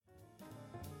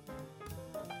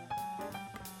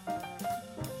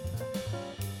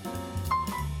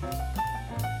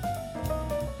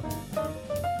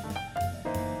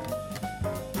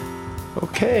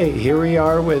Okay, here we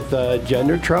are with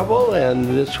Gender Trouble, and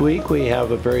this week we have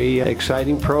a very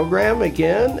exciting program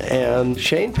again, and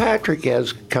Shane Patrick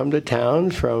has come to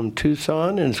town from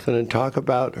Tucson and is going to talk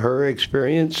about her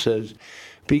experiences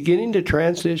beginning to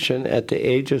transition at the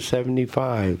age of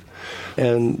 75.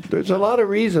 And there's a lot of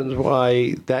reasons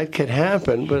why that could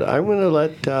happen, but I'm going to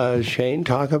let Shane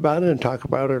talk about it and talk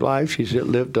about her life. She's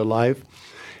lived a life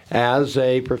as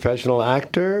a professional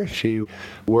actor. She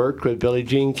worked with Billie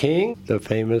Jean King, the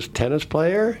famous tennis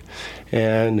player,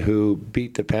 and who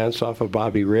beat the pants off of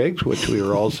Bobby Riggs, which we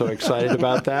were also excited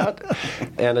about that,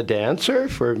 and a dancer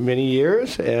for many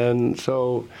years. And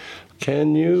so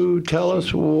can you tell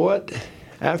us what,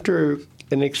 after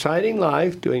an exciting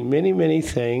life, doing many, many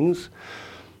things,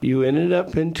 you ended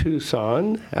up in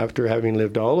Tucson after having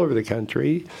lived all over the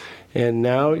country, and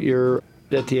now you're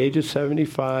at the age of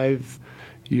 75,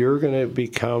 you're going to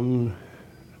become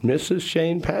Mrs.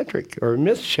 Shane Patrick, or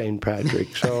Miss Shane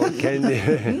Patrick. So can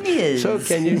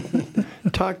you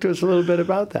talk to us a little bit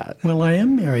about that? Well, I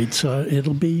am married, so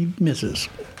it'll be Mrs.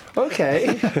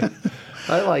 Okay.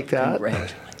 I like that.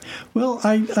 Congratulations. Well,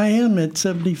 I am at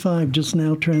 75, just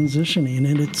now transitioning,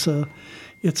 and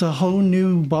it's a whole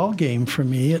new ball game for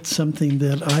me. It's something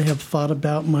that I have thought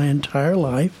about my entire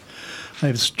life.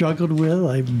 I've struggled with,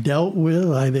 I've dealt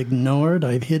with, I've ignored,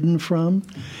 I've hidden from.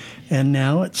 And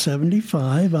now at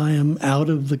 75, I am out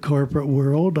of the corporate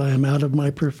world. I am out of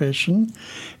my profession.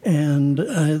 And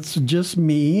it's just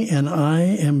me, and I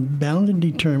am bound and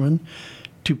determined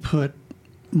to put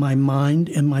my mind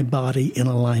and my body in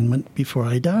alignment before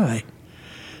I die.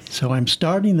 So I'm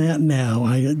starting that now.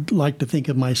 I like to think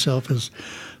of myself as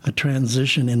a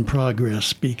transition in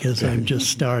progress because I'm just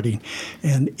starting.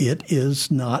 And it is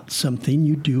not something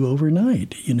you do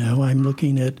overnight. You know, I'm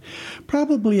looking at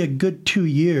probably a good 2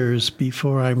 years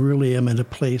before I really am in a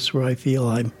place where I feel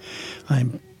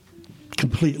I'm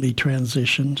completely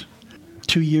transitioned.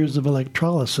 2 years of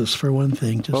electrolysis, for one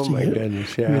thing, just to get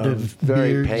goodness, rid of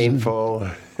very painful.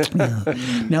 Yeah.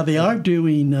 Now, they are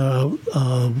doing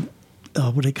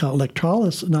what do they call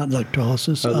electrolysis? Not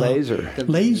electrolysis.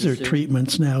 Laser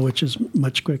treatments now, which is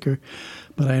much quicker,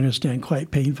 but I understand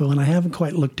quite painful, and I haven't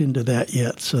quite looked into that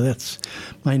yet. So that's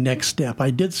my next step.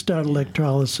 I did start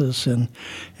electrolysis, and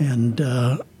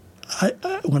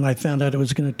when I found out it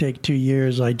was going to take 2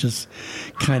 years, I just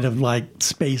kind of like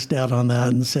spaced out on that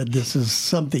and said, "This is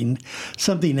something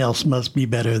else must be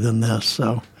better than this."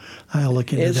 So I'll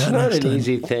look into that next time. It's not an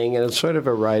easy thing, and it's sort of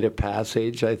a rite of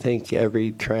passage. I think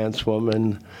every trans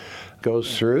woman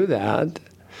goes through that.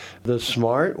 The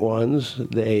smart ones,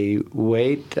 they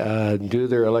wait, do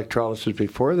their electrolysis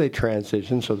before they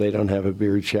transition so they don't have a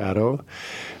beard shadow.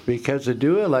 Because to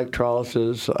do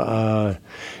electrolysis,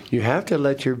 you have to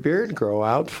let your beard grow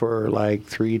out for like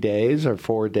 3 days or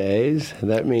 4 days.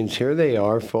 That means here they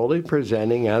are fully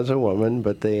presenting as a woman,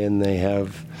 but they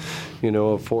have, a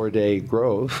 4-day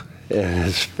growth. And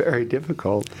it's very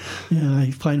difficult. Yeah,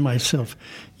 I find myself,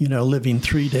 living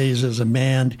 3 days as a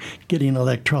man, getting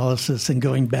electrolysis, and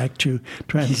going back to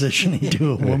transitioning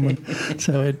to a woman.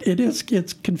 So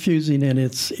it's confusing, and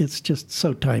it's just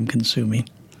so time consuming.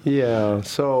 Yeah.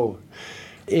 So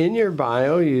in your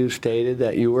bio, you stated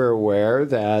that you were aware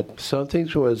that something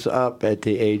was up at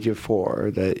the age of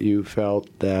 4, that you felt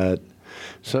that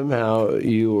somehow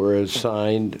you were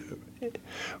assigned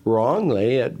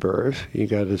wrongly at birth. You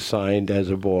got assigned as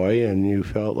a boy, and you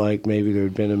felt like maybe there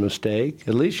had been a mistake.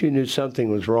 At least you knew something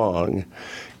was wrong.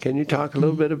 Can you talk a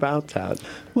little bit about that?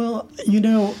 Well,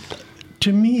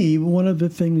 to me, one of the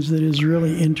things that is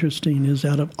really interesting is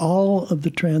out of all of the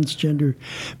transgender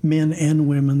men and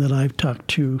women that I've talked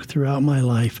to throughout my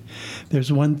life,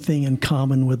 there's one thing in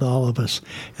common with all of us,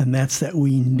 and that's that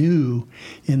we knew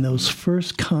in those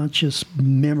first conscious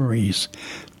memories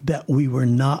that we were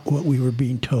not what we were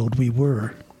being told we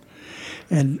were.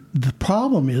 And the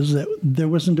problem is that there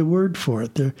wasn't a word for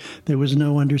it. There was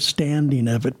no understanding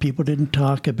of it. People didn't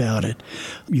talk about it.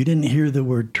 You didn't hear the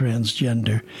word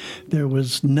transgender. There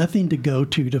was nothing to go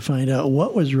to find out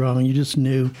what was wrong. You just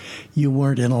knew you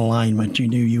weren't in alignment. You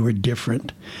knew you were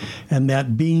different. And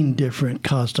that being different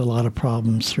caused a lot of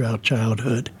problems throughout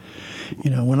childhood.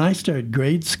 When I started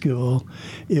grade school,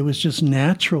 it was just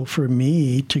natural for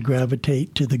me to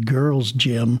gravitate to the girls'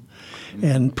 gym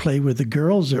and play with the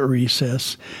girls at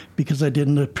recess because I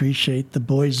didn't appreciate the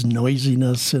boys'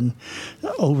 noisiness and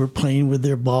overplaying with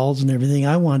their balls and everything.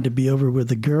 I wanted to be over with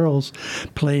the girls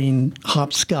playing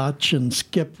hopscotch and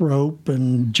skip rope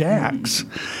and jacks.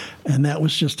 And that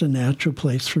was just a natural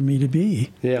place for me to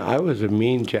be. Yeah, I was a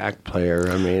mean jack player.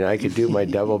 I mean, I could do my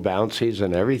double bouncies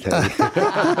and everything.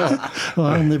 Well,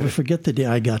 I'll never forget the day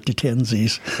I got to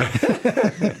tensies.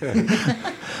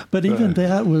 But even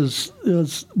that was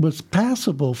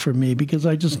passable for me because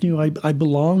I just knew I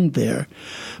belonged there.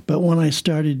 But when I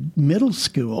started middle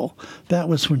school, that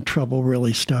was when trouble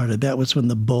really started. That was when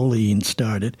the bullying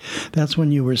started. That's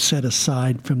when you were set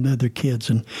aside from the other kids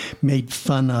and made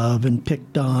fun of and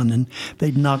picked on, and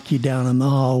they'd knock you down in the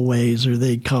hallways, or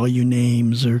they'd call you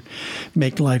names, or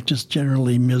make life just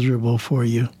generally miserable for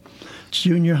you.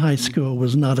 Junior high school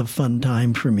was not a fun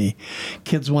time for me.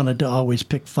 Kids wanted to always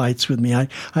pick fights with me. I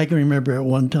can remember at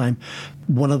one time,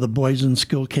 one of the boys in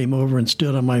school came over and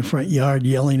stood on my front yard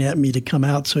yelling at me to come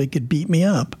out so he could beat me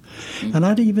up. And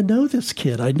I didn't even know this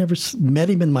kid. I'd never met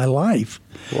him in my life.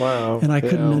 Wow. And I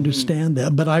couldn't understand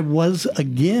that. But I was,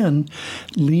 again,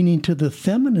 leaning to the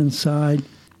feminine side.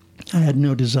 I had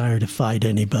no desire to fight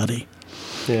anybody.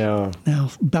 Yeah.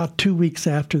 Now, about 2 weeks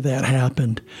after that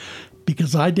happened,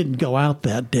 because I didn't go out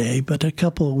that day, but a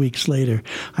couple of weeks later,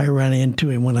 I ran into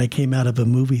him when I came out of a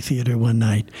movie theater one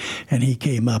night, and he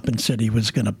came up and said he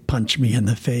was going to punch me in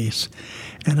the face.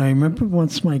 And I remember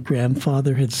once my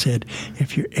grandfather had said,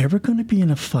 if you're ever going to be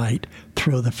in a fight,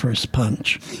 throw the first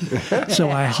punch. So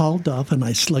I hauled off and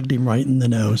I slugged him right in the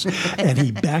nose, and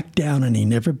he backed down and he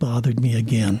never bothered me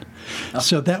again.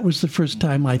 So that was the first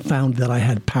time I found that I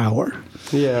had power.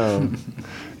 Yeah.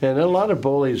 And a lot of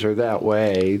bullies are that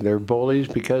way. They're bullies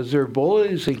because they're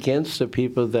bullies against the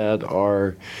people that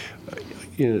are,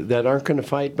 that aren't going to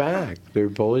fight back. They're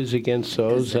bullies against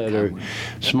those that are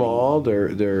small.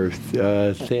 They're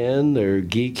thin. They're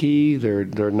geeky.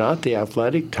 They're not the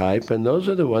athletic type, and those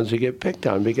are the ones that get picked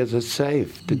on because it's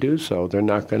safe to do so. They're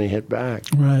not going to hit back.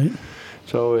 Right.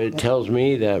 So it tells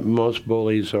me that most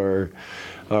bullies are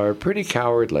pretty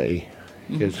cowardly.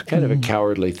 It's kind of a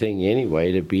cowardly thing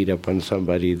anyway to beat up on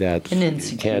somebody that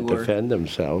can't defend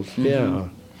themselves. Yeah.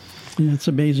 Yeah, it's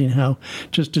amazing how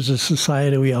just as a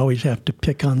society we always have to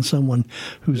pick on someone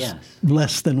who's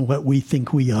less than what we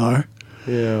think we are.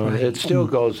 Yeah, it still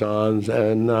goes on.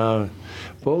 And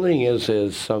bullying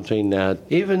is something that,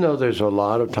 even though there's a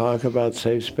lot of talk about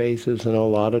safe spaces and a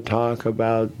lot of talk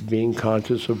about being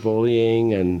conscious of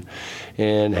bullying and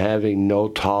having no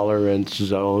tolerance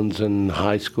zones in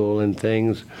high school and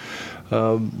things,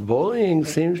 bullying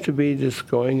seems to be just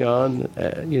going on.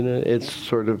 It's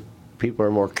sort of, people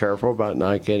are more careful about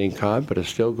not getting caught, but it's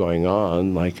still going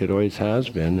on like it always has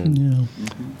been. And,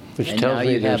 which and tells now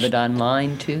me you have it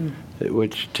online, too.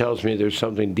 Which tells me there's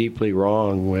something deeply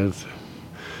wrong with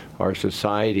our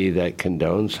society that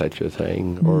condones such a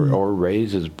thing or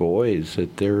raises boys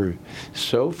that they're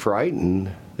so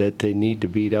frightened that they need to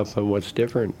beat up on what's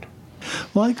different.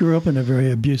 Well, I grew up in a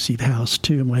very abusive house,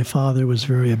 too. My father was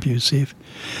very abusive,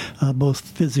 both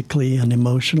physically and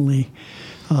emotionally.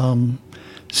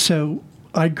 So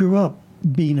I grew up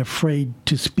being afraid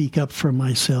to speak up for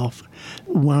myself.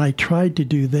 When I tried to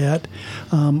do that,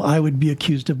 I would be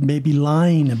accused of maybe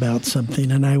lying about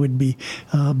something, and I would be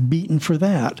beaten for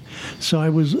that. So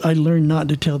I learned not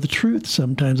to tell the truth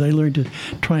sometimes. I learned to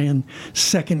try and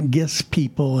second-guess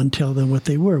people and tell them what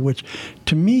they were, which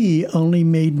to me only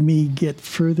made me get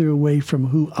further away from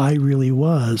who I really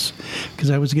was,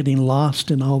 because I was getting lost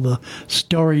in all the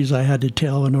stories I had to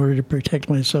tell in order to protect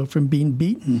myself from being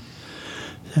beaten.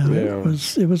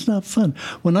 It was not fun.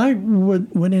 When I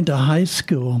went into high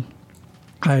school,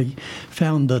 I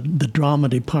found the drama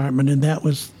department, and that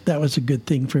was a good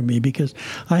thing for me because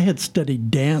I had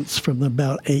studied dance from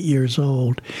about 8 years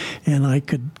old, and I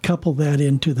could couple that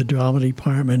into the drama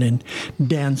department and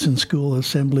dance in school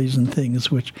assemblies and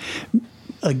things, which,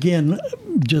 again,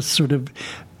 just sort of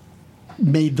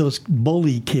made those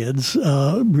bully kids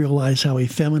realize how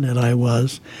effeminate I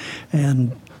was,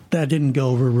 and that didn't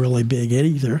go over really big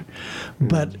either.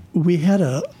 But we had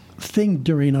a thing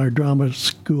during our drama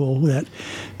school that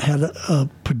had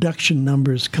production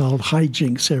numbers called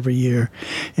Hijinks every year,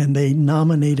 and they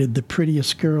nominated the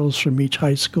prettiest girls from each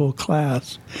high school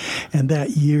class. And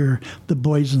that year, the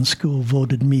boys in school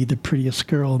voted me the prettiest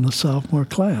girl in the sophomore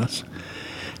class.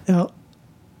 Now,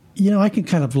 I can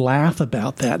kind of laugh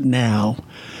about that now.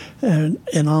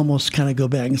 And almost kind of go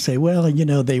back and say, well,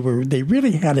 they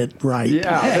really had it right.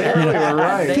 Yeah, they really were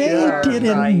right. They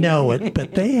didn't know it,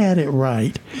 but they had it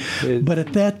right. But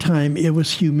at that time, it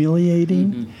was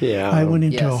humiliating. Mm-hmm. Yeah. I went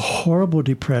into a horrible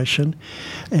depression,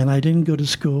 and I didn't go to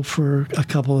school for a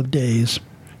couple of days.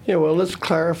 Yeah, well, let's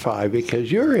clarify,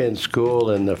 because you were in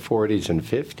school in the 40s and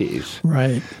 50s.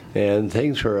 Right. And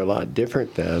things were a lot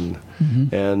different then.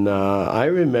 Mm-hmm. And I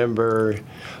remember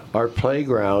our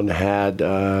playground had,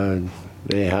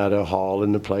 they had a hall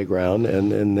in the playground,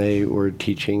 and they were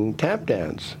teaching tap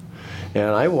dance. And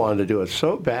I wanted to do it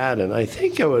so bad, and I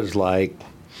think it was like,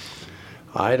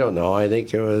 I don't know, I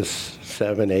think it was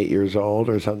 7, 8 years old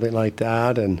or something like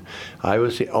that. And I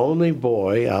was the only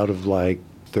boy out of like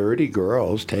 30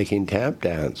 girls taking tap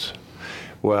dance.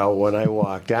 Well, when I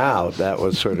walked out, that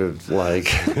was sort of like,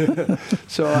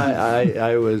 so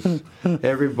I was,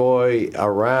 every boy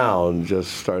around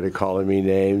just started calling me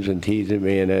names and teasing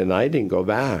me, and then I didn't go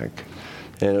back.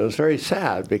 And it was very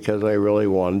sad, because I really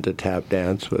wanted to tap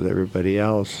dance with everybody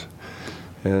else.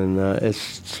 And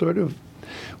it's sort of,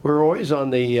 we're always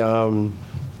on the,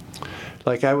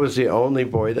 like I was the only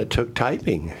boy that took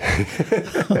typing.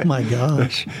 Oh my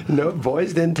gosh! No,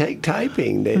 boys didn't take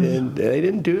typing. They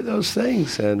didn't do those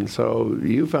things, and so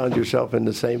you found yourself in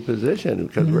the same position,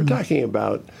 because we're talking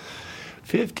about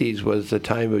 50s was the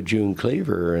time of June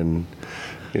Cleaver and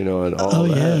and all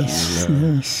that. Yes,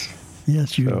 yes.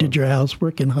 You did your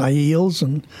housework in high heels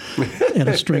and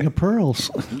a string of pearls.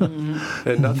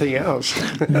 And nothing else.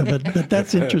 Yeah, but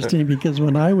that's interesting, because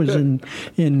when I was in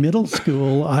middle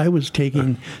school, I was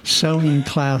taking sewing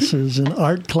classes and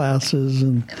art classes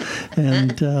and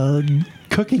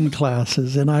cooking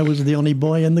classes, and I was the only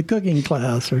boy in the cooking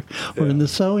class or in the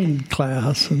sewing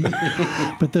class.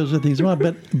 But those are things.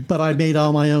 But I made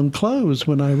all my own clothes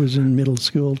when I was in middle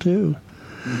school too.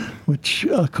 Which,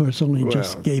 of course, only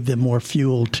just gave them more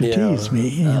fuel to tease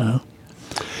me,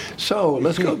 So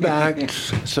let's go back.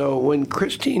 So when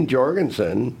Christine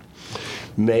Jorgensen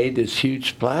made this huge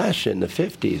splash in the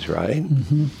 50s, right?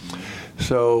 Mm-hmm.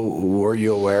 So were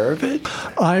you aware of it?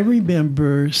 I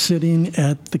remember sitting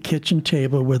at the kitchen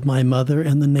table with my mother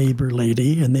and the neighbor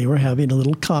lady, and they were having a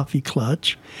little coffee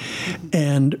clutch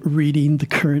and reading the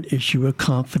current issue of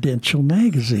Confidential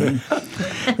magazine.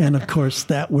 And, of course,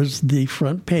 that was the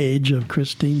front page of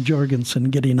Christine Jorgensen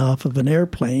getting off of an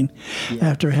airplane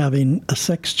after having a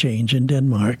sex change in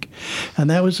Denmark.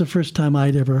 And that was the first time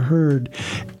I'd ever heard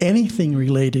anything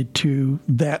related to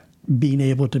that being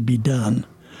able to be done.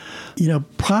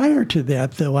 Prior to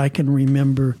that, though, I can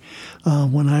remember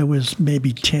when I was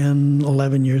maybe 10,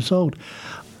 11 years old,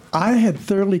 I had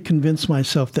thoroughly convinced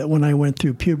myself that when I went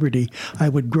through puberty, I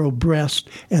would grow breasts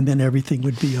and then everything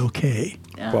would be okay.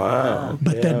 Wow.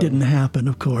 But that didn't happen,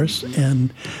 of course.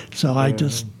 And so I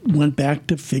just went back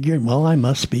to figuring, well, I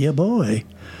must be a boy.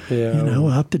 Yeah. I'll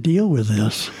have to deal with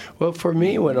this. Well, for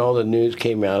me, when all the news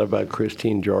came out about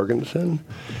Christine Jorgensen,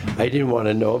 I didn't want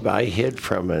to know about it. I hid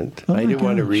from it. I didn't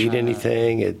want to read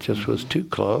anything. It just was too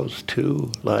close,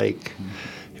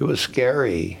 it was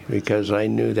scary, because I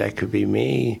knew that could be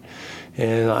me.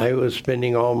 And I was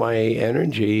spending all my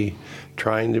energy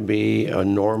trying to be a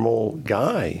normal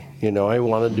guy. I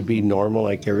wanted to be normal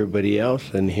like everybody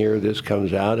else, and here this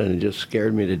comes out, and it just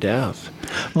scared me to death.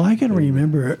 Well, I can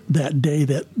remember that day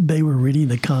that they were reading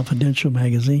the Confidential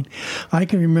magazine. I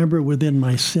can remember within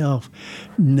myself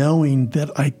knowing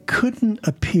that I couldn't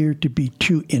appear to be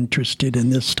too interested in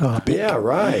this topic. Yeah,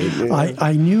 right.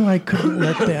 I knew I couldn't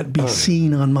let that be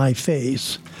seen on my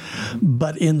face,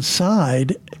 but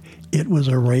inside, it was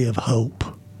a ray of hope.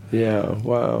 Yeah,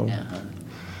 wow.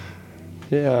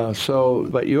 Yeah, so,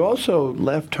 but you also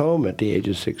left home at the age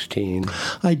of 16.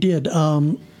 I did.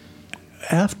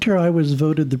 After I was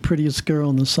voted the prettiest girl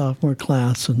in the sophomore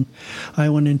class, and I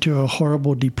went into a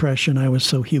horrible depression. I was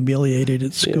so humiliated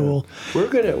at school.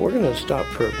 Yeah. We're gonna stop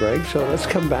for a break, so let's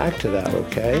come back to that,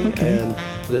 okay? And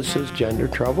this is Gender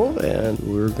Trouble, and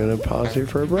we're gonna pause here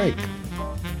for a break.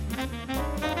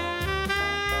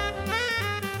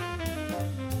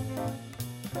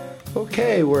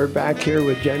 Okay, we're back here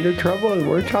with Gender Trouble, and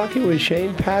we're talking with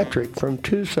Shane Patrick from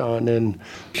Tucson. And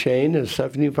Shane is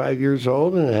 75 years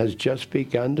old and has just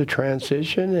begun to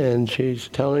transition, and she's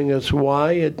telling us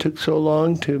why it took so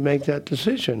long to make that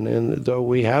decision. And though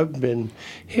we have been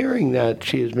hearing that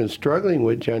she has been struggling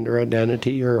with gender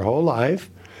identity her whole life,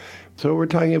 so we're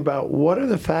talking about what are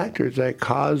the factors that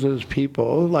causes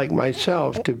people like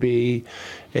myself to be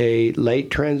a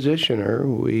late transitioner,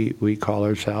 we call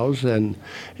ourselves, and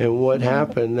what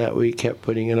happened that we kept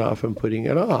putting it off and putting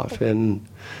it off. And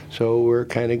so we're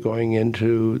kind of going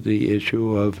into the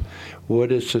issue of what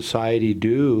does society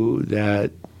do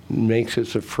that makes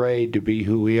us afraid to be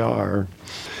who we are.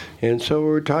 And so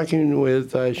we're talking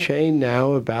with Shane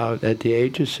now about, at the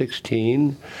age of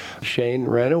 16, Shane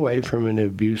ran away from an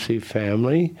abusive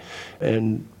family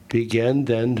and began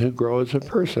then to grow as a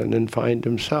person and find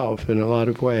himself in a lot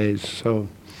of ways. So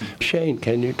Shane,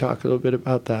 can you talk a little bit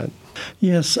about that?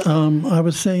 Yes, I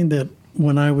was saying that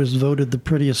when I was voted the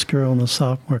prettiest girl in the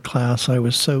sophomore class, I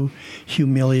was so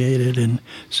humiliated and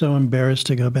so embarrassed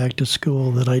to go back to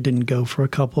school that I didn't go for a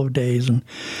couple of days. And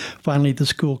finally, the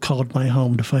school called my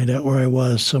home to find out where I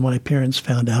was. So my parents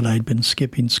found out I'd been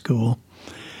skipping school.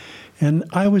 And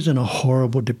I was in a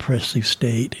horrible depressive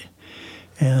state.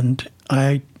 And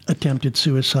I attempted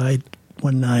suicide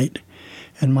one night.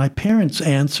 And my parents'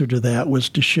 answer to that was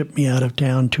to ship me out of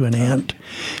town to an aunt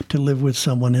to live with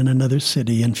someone in another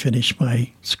city and finish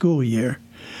my school year.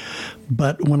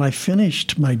 But when I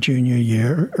finished my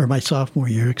sophomore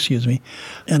year,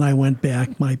 and I went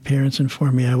back, my parents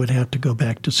informed me I would have to go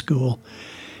back to school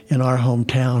in our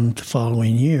hometown the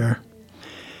following year.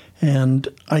 And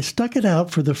I stuck it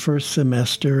out for the first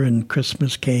semester, and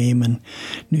Christmas came and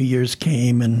New Year's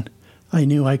came, and I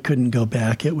knew I couldn't go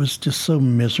back. It was just so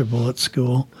miserable at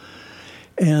school.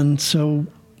 And so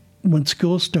when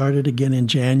school started again in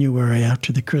January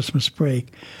after the Christmas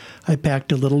break, I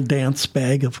packed a little dance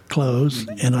bag of clothes,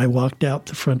 and I walked out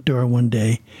the front door one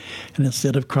day. And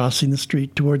instead of crossing the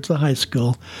street towards the high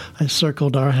school, I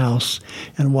circled our house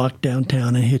and walked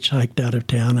downtown and hitchhiked out of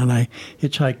town. And I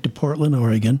hitchhiked to Portland,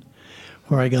 Oregon,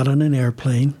 where I got on an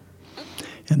airplane.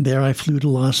 And there I flew to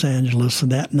Los Angeles, and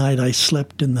that night I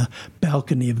slept in the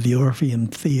balcony of the Orpheum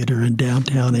Theater in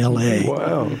downtown L.A.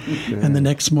 Wow. And the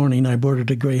next morning I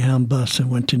boarded a Greyhound bus and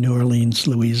went to New Orleans,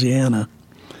 Louisiana.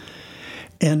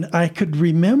 And I could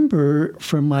remember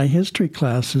from my history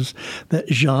classes that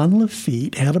Jean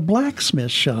Lafitte had a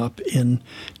blacksmith shop in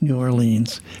New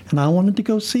Orleans, and I wanted to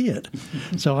go see it.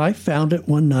 So I found it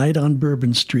one night on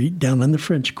Bourbon Street down in the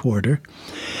French Quarter,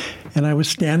 and I was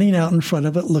standing out in front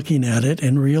of it looking at it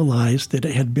and realized that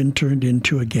it had been turned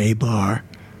into a gay bar.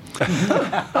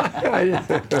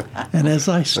 And as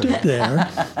I stood there,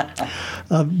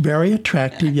 a very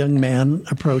attractive young man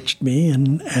approached me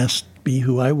and asked me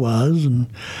who I was and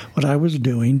what I was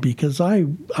doing, because I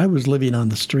was living on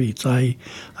the streets. I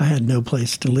had no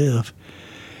place to live.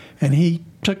 And he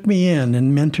took me in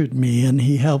and mentored me, and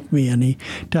he helped me, and he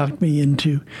talked me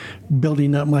into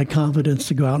building up my confidence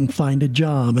to go out and find a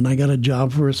job. And I got a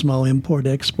job for a small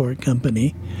import-export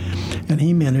company. And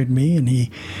he mentored me, and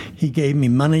he gave me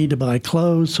money to buy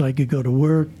clothes so I could go to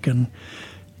work, and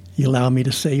he allowed me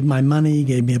to save my money. He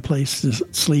gave me a place to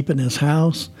sleep in his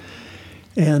house.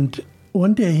 And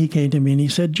one day he came to me and he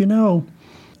said, you know,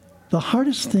 the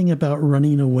hardest thing about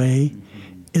running away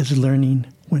is learning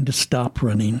when to stop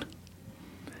running.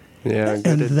 Yeah, good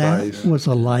and advice. That was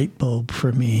a light bulb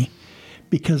for me,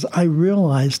 because I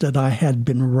realized that I had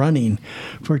been running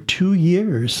for 2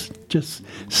 years, just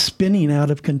spinning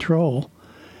out of control.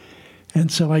 And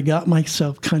so I got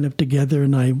myself kind of together,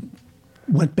 and I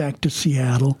went back to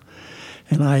Seattle,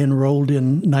 and I enrolled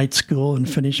in night school and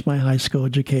finished my high school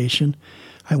education.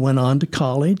 I went on to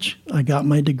college. I got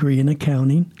my degree in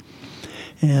accounting.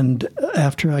 And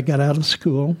after I got out of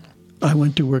school, I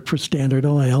went to work for Standard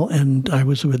Oil, and I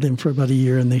was with them for about a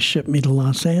year, and they shipped me to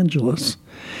Los Angeles.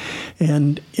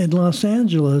 And in Los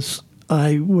Angeles,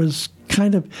 I was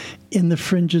kind of in the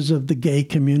fringes of the gay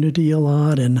community a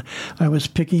lot, and I was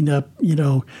picking up,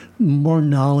 more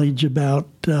knowledge about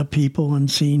people and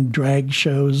seeing drag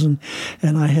shows, and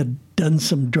I had done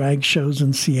some drag shows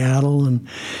in Seattle and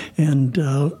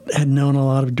had known a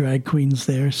lot of drag queens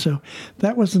there. So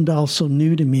that wasn't all so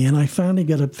new to me, and I finally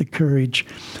got up the courage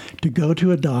to go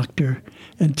to a doctor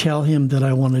and tell him that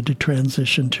I wanted to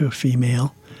transition to a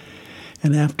female.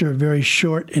 And after a very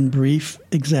short and brief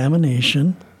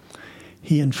examination,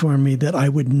 he informed me that I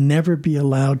would never be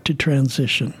allowed to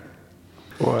transition.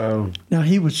 Wow. Now,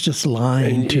 he was just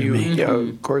lying to me. Yeah,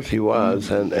 of course he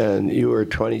was. And you were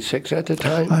 26 at the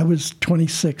time? I was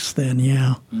 26 then,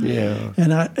 yeah. Yeah.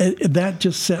 And that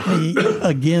just sent me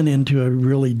again into a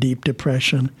really deep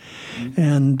depression.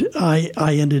 And I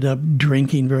ended up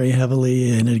drinking very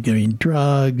heavily. I ended up getting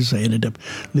drugs. I ended up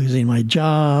losing my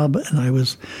job. And I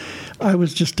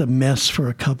was just a mess for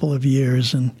a couple of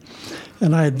years.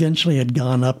 And I eventually had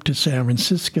gone up to San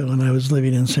Francisco, and I was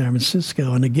living in San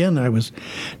Francisco. And again, I was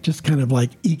just kind of like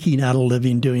eking out a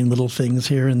living, doing little things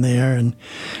here and there, and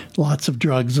lots of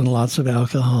drugs and lots of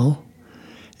alcohol,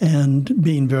 and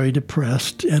being very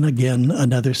depressed. And again,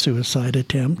 another suicide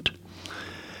attempt.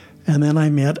 And then I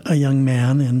met a young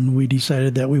man, and we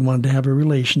decided that we wanted to have a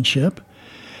relationship.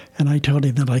 And I told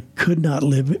him that I could not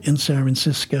live in San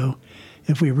Francisco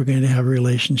if we were going to have a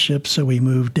relationship, so we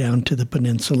moved down to the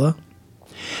peninsula.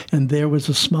 And there was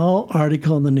a small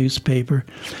article in the newspaper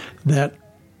that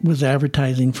was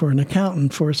advertising for an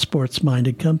accountant for a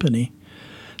sports-minded company.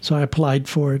 So I applied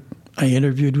for it. I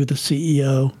interviewed with the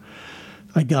CEO.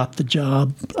 I got the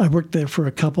job. I worked there for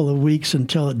a couple of weeks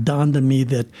until it dawned on me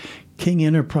that King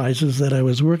Enterprises that I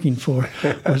was working for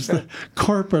was the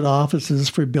corporate offices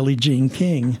for Billie Jean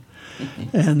King.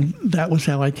 And that was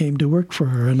how I came to work for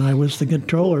her. And I was the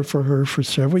controller for her for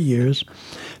several years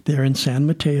there in San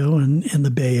Mateo and in the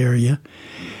Bay Area.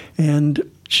 And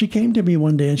she came to me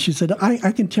one day and she said,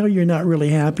 I can tell you're not really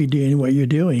happy doing what you're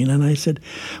doing. And I said,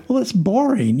 well, it's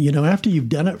boring. You know, after you've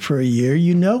done it for a year,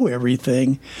 you know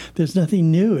everything. There's nothing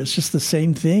new. It's just the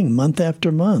same thing month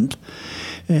after month.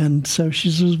 And so she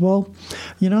says, well,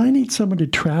 you know, I need someone to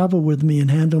travel with me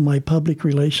and handle my public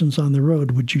relations on the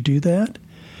road. Would you do that?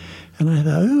 And I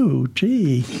thought, oh,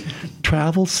 gee,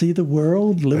 travel, see the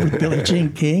world, live with Billie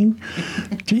Jean King?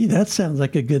 Gee, that sounds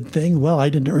like a good thing. Well, I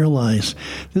didn't realize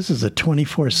this is a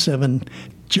 24/7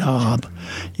 job.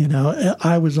 You know,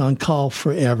 I was on call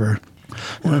forever.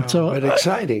 Wow, and so but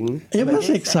exciting. It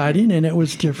was exciting, and it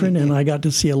was different, and I got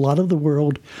to see a lot of the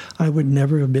world I would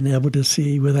never have been able to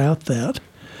see without that.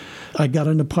 I got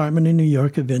an apartment in New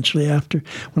York eventually after.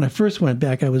 When I first went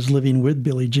back, I was living with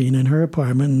Billie Jean in her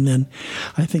apartment, and then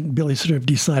I think Billie sort of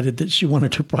decided that she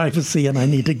wanted her privacy and I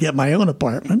need to get my own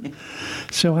apartment.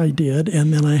 So I did,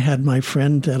 and then I had my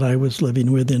friend that I was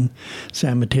living with in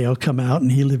San Mateo come out,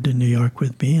 and he lived in New York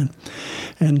with me.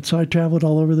 And so I traveled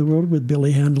all over the world with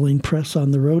Billie, handling press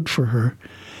on the road for her.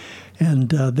 And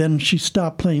then she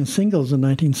stopped playing singles in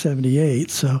 1978,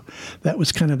 so that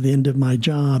was kind of the end of my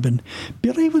job. And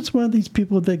Billie was one of these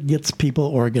people that gets people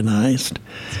organized.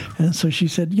 And so she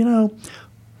said, you know,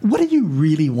 what do you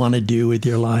really want to do with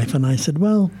your life? And I said,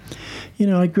 well, you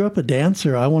know, I grew up a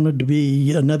dancer. I wanted to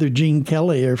be another Gene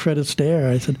Kelly or Fred Astaire.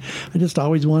 I said, I just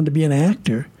always wanted to be an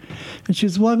actor. And she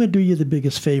says, well, I'm going to do you the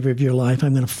biggest favor of your life.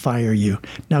 I'm going to fire you.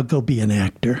 Now go be an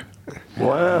actor.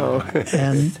 Wow.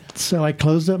 And so I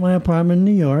closed up my apartment in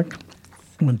New York,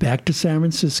 went back to San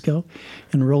Francisco,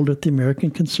 enrolled at the American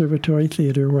Conservatory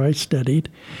Theater where I studied.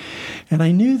 And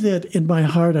I knew that in my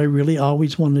heart I really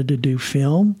always wanted to do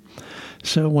film.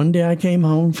 So one day I came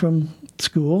home from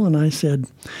school and I said,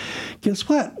 guess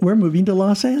what? We're moving to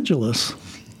Los Angeles.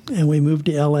 And we moved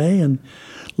to L.A. And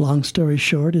long story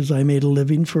short is I made a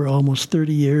living for almost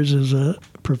 30 years as a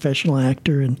professional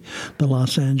actor in the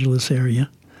Los Angeles area.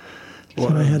 So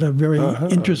I had a very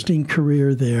interesting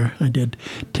career there. I did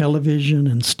television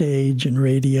and stage and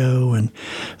radio and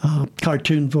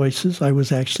cartoon voices. I was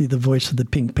actually the voice of the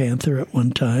Pink Panther at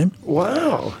one time.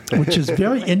 Wow. Which is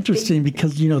very interesting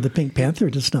because, you know, the Pink Panther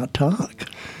does not talk.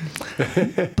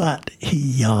 But he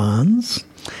yawns,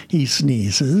 he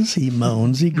sneezes, he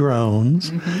moans, he groans.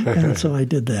 And so I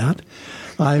did that.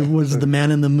 I was the man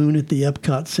in the moon at the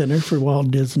Epcot Center for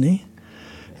Walt Disney.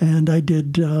 And I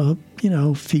did, you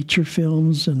know, feature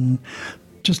films and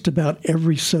just about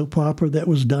every soap opera that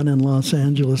was done in Los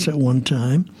Angeles at one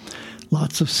time.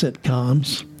 Lots of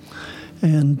sitcoms.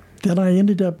 And then I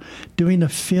ended up doing a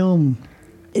film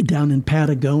down in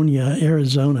Patagonia,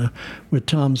 Arizona, with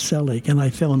Tom Selleck. And I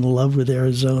fell in love with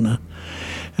Arizona.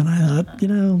 And I thought, you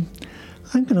know,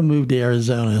 I'm going to move to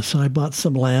Arizona. So I bought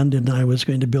some land and I was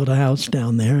going to build a house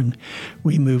down there. And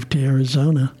we moved to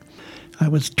Arizona. I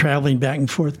was traveling back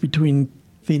and forth between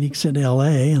Phoenix and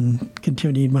L.A. and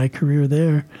continuing my career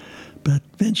there. But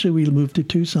eventually we moved to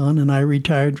Tucson, and I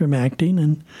retired from acting,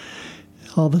 and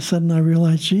all of a sudden I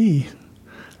realized, gee,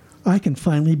 I can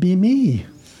finally be me.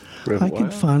 Wow. I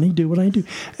can finally do what I do.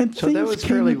 And so that was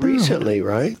fairly recently,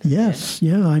 right? Yes,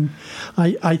 yeah.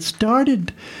 I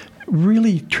started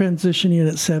really transitioning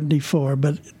at 74,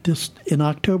 but just in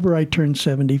October I turned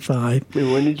 75.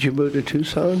 And when did you move to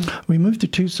Tucson? We moved to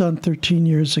Tucson 13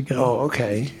 years ago. Oh,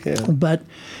 okay. Yeah. But,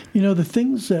 you know, the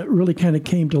things that really kind of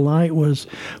came to light was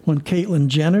when Caitlyn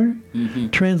Jenner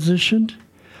transitioned,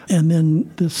 and then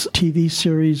this TV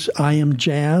series, I Am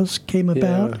Jazz, came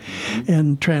about,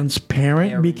 and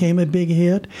Transparent became a big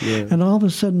hit. Yeah. And all of a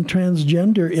sudden,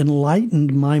 transgender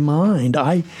enlightened my mind.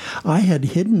 I had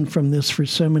hidden from this for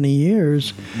so many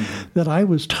years that I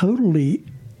was totally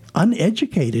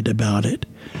uneducated about it.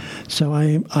 So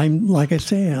I'm like I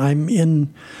say, I'm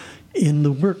in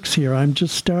the works here. I'm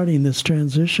just starting this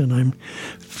transition. I'm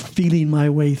feeling my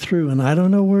way through, and I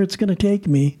don't know where it's going to take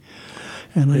me.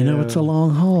 And I know it's a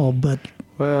long haul, but...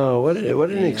 Well, what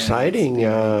an exciting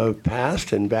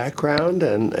past and background.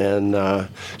 And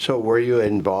so were you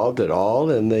involved at all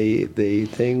in the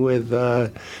thing with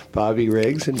Bobby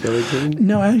Riggs and Billie Jean?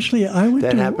 No, actually, I went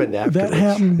that happened afterwards. That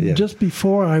happened just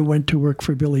before I went to work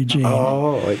for Billie Jean.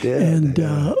 Oh, it did.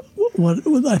 And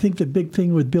what I think the big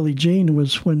thing with Billie Jean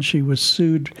was when she was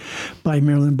sued by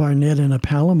Marilyn Barnett in a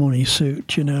palimony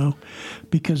suit, you know,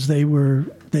 because they were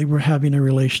they were having a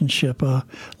relationship, a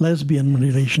lesbian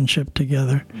relationship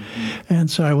together. Mm-hmm.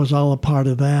 And so I was all a part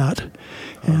of that.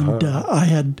 And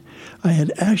I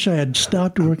had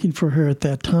stopped working for her at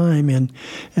that time, and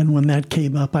when that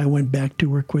came up, I went back to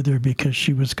work with her because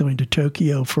she was going to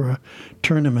Tokyo for a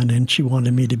tournament, and she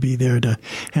wanted me to be there to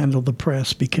handle the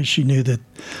press because she knew that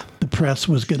the press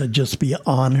was going to just be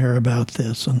on her about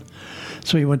this. And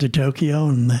so we went to Tokyo,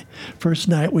 and the first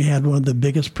night we had one of the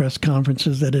biggest press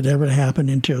conferences that had ever happened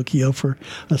in Tokyo for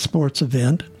a sports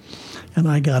event. And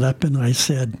I got up and I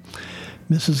said,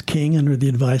 Mrs. King, under the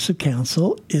advice of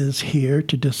counsel, is here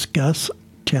to discuss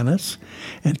tennis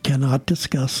and cannot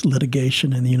discuss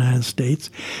litigation in the United States,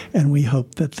 and we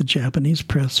hope that the Japanese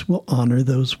press will honor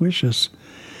those wishes.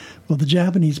 Well, the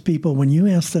Japanese people, when you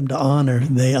ask them to honor,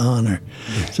 they honor.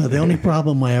 So the only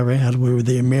problem I ever had were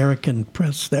the American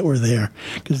press that were there,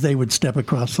 because they would step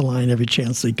across the line every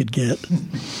chance they could get.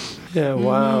 Yeah,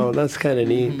 wow, that's kind of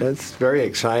neat. That's very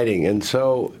exciting. And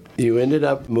so you ended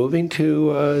up moving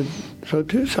to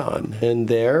Tucson, and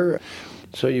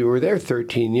so you were there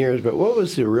 13 years, but what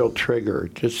was the real trigger?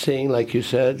 Just seeing, like you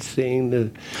said, seeing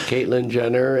the Caitlyn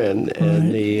Jenner and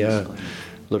the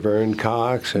Laverne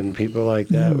Cox and people like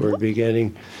that were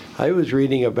beginning. I was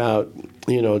reading about,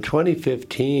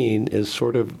 2015 is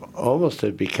sort of almost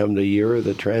had become the year of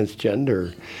the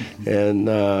transgender, and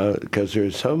because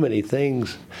there's so many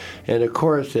things. And of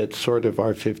course, it's sort of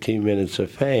our 15 minutes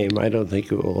of fame. I don't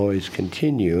think it will always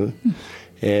continue.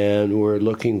 And we're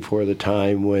looking for the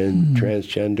time when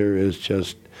transgender is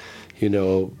just,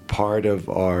 part of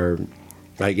our,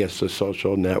 I guess, the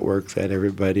social network that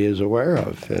everybody is aware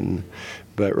of.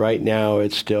 But right now,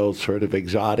 it's still sort of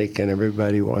exotic, and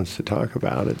everybody wants to talk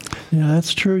about it. Yeah,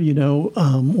 that's true.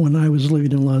 When I was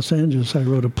living in Los Angeles, I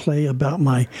wrote a play about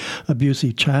my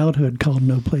abusive childhood called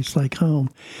No Place Like Home.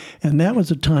 And that was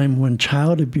a time when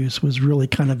child abuse was really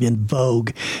kind of in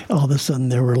vogue. All of a sudden,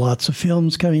 there were lots of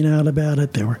films coming out about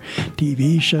it. There were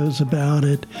TV shows about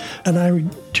it. And I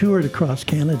toured across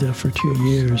Canada for 2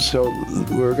 years. So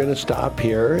we're going to stop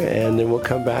here, and then we'll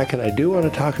come back. And I do want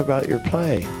to talk about your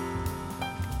play.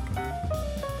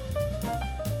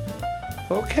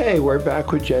 Okay, we're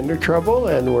back with Gender Trouble,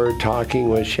 and we're talking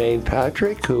with Shane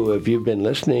Patrick, who, if you've been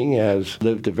listening, has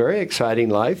lived a very exciting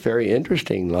life, very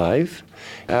interesting life.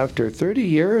 After 30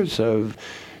 years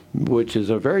which is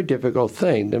a very difficult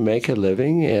thing, to make a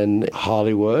living in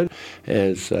Hollywood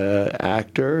as an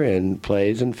actor in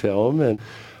plays and film. And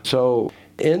so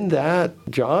in that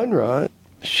genre,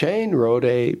 Shane wrote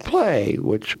a play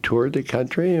which toured the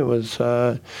country. It was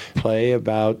a play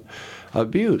about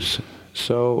abuse.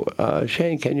 So,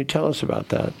 Shane, can you tell us about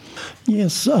that?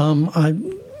 Yes, I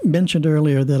mentioned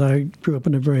earlier that I grew up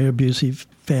in a very abusive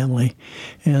family,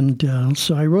 and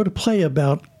so I wrote a play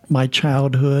about my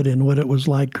childhood and what it was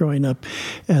like growing up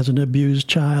as an abused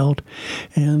child.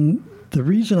 And the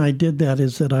reason I did that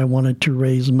is that I wanted to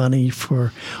raise money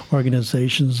for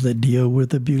organizations that deal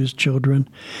with abused children.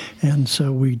 And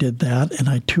so we did that, and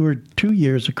I toured 2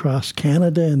 years across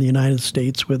Canada and the United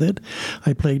States with it.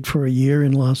 I played for a year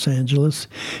in Los Angeles.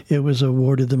 It was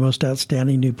awarded the Most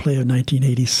Outstanding New Play of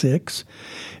 1986,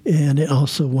 and it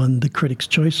also won the Critics'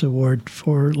 Choice Award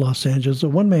for Los Angeles, a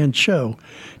one-man show,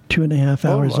 2.5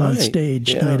 hours on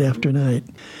stage, night after night.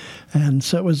 And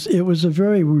so it was a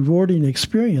very rewarding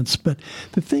experience. But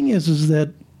the thing is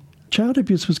that child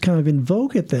abuse was kind of in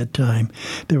vogue at that time.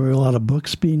 There were a lot of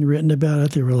books being written about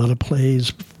it. There were a lot of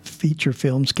plays, feature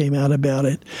films came out about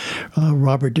it.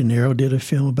 Robert De Niro did a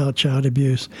film about child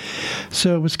abuse.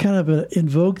 So it was kind of an in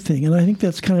vogue thing. And I think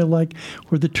that's kind of like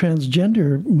where the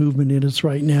transgender movement is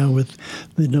right now, with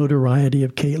the notoriety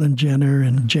of Caitlyn Jenner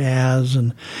and Jazz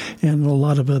and a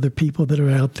lot of other people that are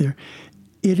out there.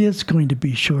 It is going to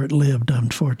be short-lived,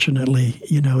 unfortunately.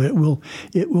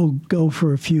 It will go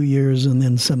for a few years, and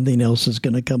then something else is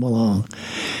going to come along.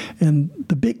 And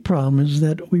the big problem is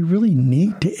that we really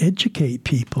need to educate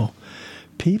people.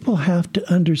 People have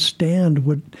to understand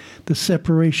what the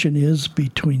separation is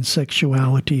between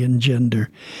sexuality and gender.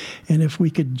 And if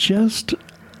we could just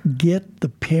get the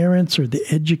parents or the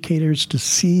educators to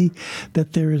see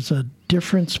that there is a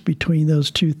difference between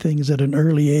those two things at an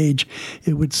early age,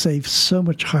 it would save so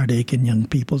much heartache in young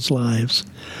people's lives.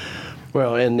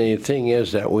 Well, and the thing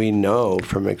is that we know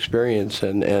from experience,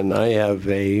 and I have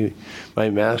my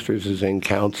master's is in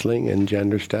counseling and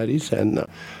gender studies, and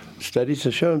studies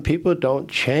have shown people don't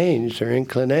change their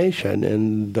inclination,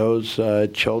 and those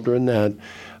children that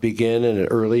begin at an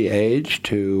early age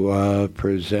to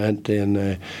present in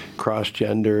a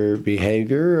cross-gender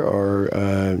behavior, or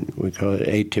we call it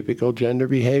atypical gender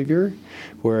behavior,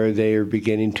 where they are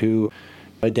beginning to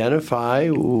identify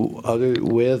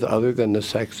other than the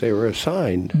sex they were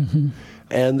assigned. Mm-hmm.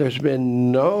 And there's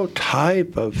been no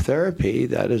type of therapy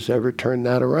that has ever turned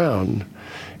that around.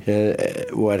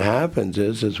 What happens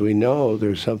is, as we know,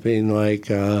 there's something like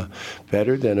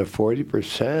better than a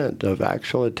 40% of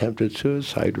actual attempted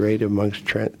suicide rate amongst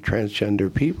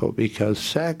transgender people,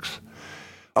 because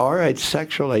our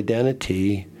sexual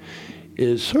identity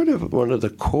is sort of one of the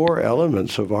core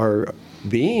elements of our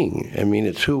being. I mean,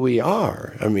 it's who we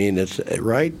are. I mean, it's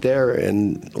right there,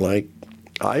 and like,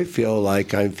 I feel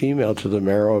like I'm female to the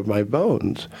marrow of my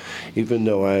bones, even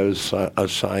though I was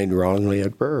assigned wrongly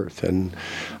at birth. And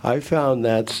I found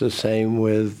that's the same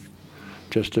with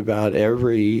just about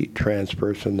every trans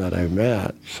person that I've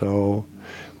met. So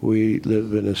we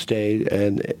live in a state,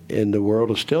 and the world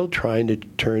is still trying to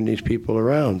turn these people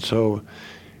around. So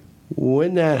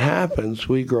when that happens,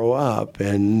 we grow up,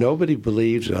 and nobody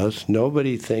believes us.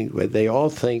 They all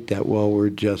think that, well, we're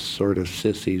just sort of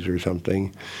sissies or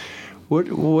something.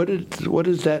 What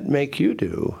does that make you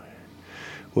do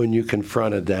when you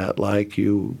confronted that? Like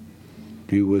you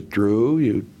withdrew,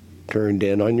 you turned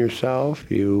in on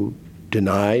yourself, you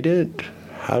denied it?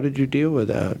 How did you deal with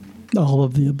that? All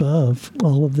of the above.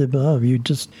 All of the above. You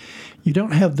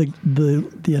don't have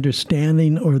the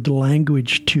understanding or the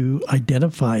language to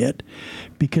identify it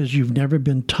because you've never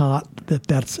been taught that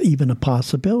that's even a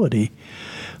possibility.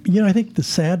 I think the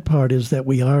sad part is that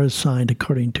we are assigned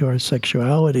according to our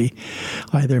sexuality,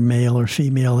 either male or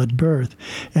female at birth.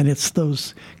 And it's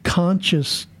those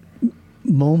conscious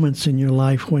moments in your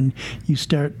life when you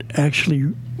start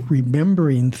actually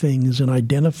remembering things and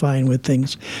identifying with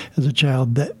things as a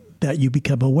child that you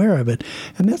become aware of it.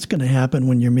 And that's going to happen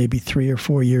when you're maybe 3 or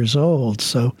 4 years old.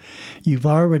 So you've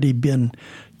already been,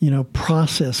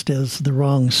 processed as the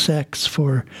wrong sex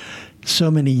for so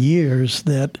many years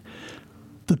that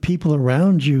the people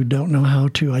around you don't know how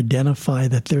to identify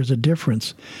that there's a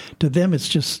difference. To them, it's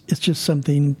just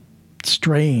something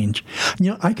strange.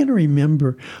 I can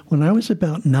remember when I was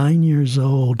about 9 years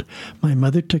old, my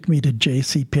mother took me to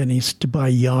JCPenney's to buy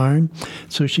yarn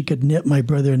so she could knit my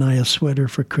brother and I a sweater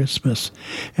for Christmas.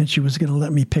 And she was going to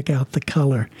let me pick out the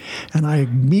color. And I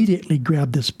immediately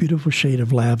grabbed this beautiful shade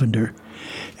of lavender.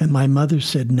 And my mother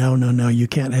said, no, you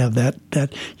can't have that.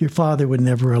 That your father would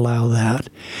never allow that.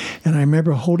 And I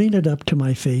remember holding it up to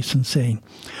my face and saying,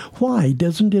 why?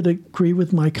 Doesn't it agree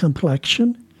with my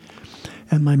complexion?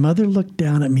 And my mother looked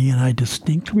down at me, and I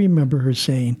distinctly remember her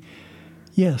saying,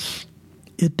 yes,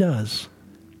 it does.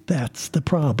 That's the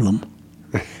problem.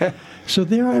 So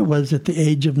there I was at the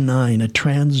age of 9, a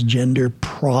transgender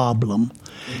problem.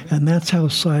 And that's how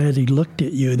society looked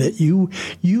at you, that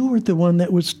you were the one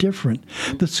that was different.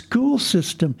 The school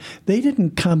system, they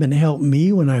didn't come and help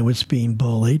me when I was being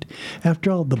bullied.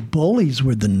 After all, the bullies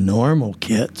were the normal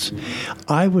kids.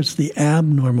 I was the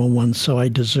abnormal one, so I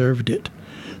deserved it.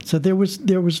 So there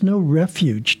was no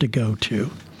refuge to go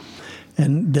to.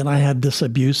 And then I had this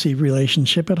abusive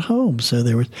relationship at home, so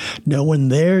there was no one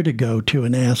there to go to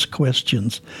and ask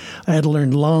questions. I had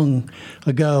learned long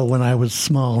ago when I was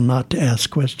small not to ask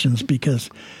questions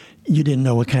because you didn't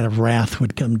know what kind of wrath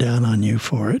would come down on you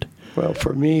for it. Well,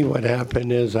 for me, what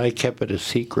happened is I kept it a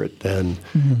secret then.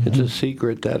 Mm-hmm. It's a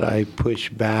secret that I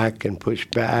pushed back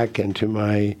into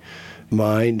my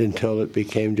mind until it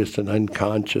became just an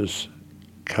unconscious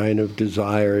kind of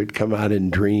desire. It'd come out in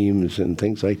dreams and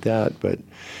things like that. But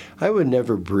I would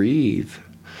never breathe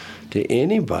to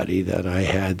anybody that I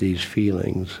had these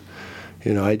feelings.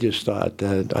 I just thought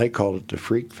that, I called it the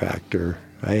freak factor.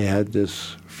 I had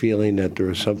this feeling that there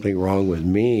was something wrong with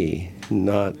me,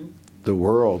 not the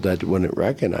world that wouldn't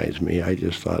recognize me. I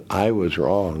just thought I was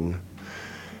wrong.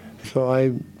 So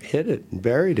I hid it and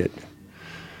buried it.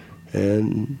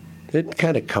 And it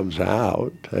kind of comes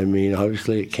out. I mean,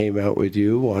 obviously it came out with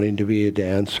you wanting to be a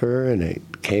dancer, and it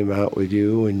came out with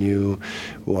you when you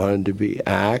wanted to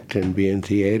act and be in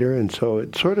theater, and so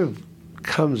it sort of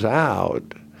comes out.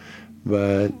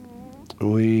 But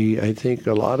I think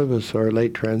a lot of us are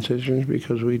late transitioners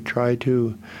because we try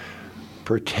to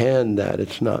pretend that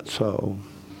it's not so.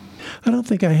 I don't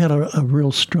think I had a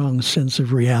real strong sense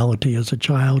of reality as a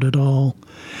child at all.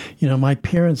 My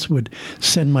parents would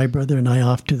send my brother and I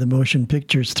off to the motion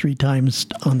pictures 3 times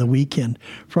on the weekend,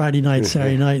 Friday night,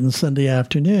 Saturday night, and Sunday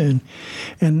afternoon.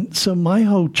 And so my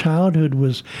whole childhood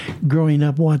was growing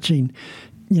up watching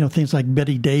things like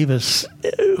Betty Davis,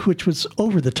 which was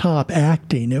over-the-top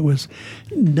acting. It was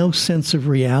no sense of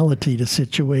reality to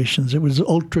situations. It was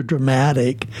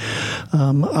ultra-dramatic.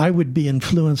 I would be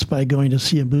influenced by going to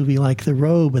see a movie like The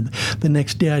Robe, and the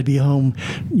next day I'd be home,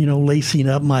 lacing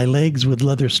up my legs with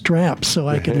leather straps so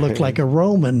I could look like a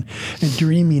Roman, and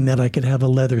dreaming that I could have a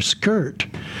leather skirt,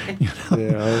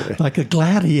 like a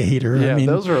gladiator. Yeah,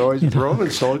 those are always, Roman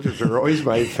soldiers are always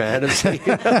my fantasy,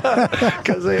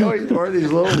 because they always wore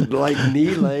these little, like,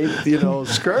 knee-length,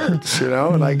 skirts,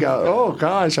 and I go, oh,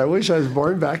 gosh, I wish I was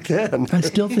born back then. I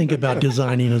still think about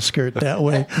designing a skirt that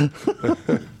way.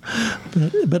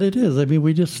 But it is. I mean,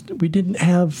 we didn't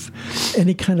have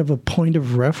any kind of a point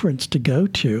of reference to go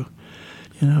to.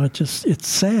 It's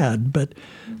sad, but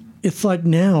it's like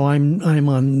now I'm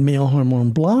on male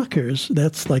hormone blockers.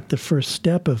 That's like the first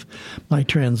step of my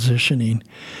transitioning.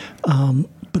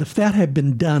 But if that had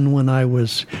been done when I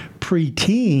was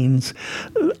pre-teens,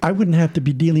 I wouldn't have to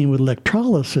be dealing with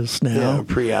electrolysis now. Yeah,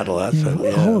 pre-adolescent.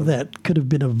 All of that could have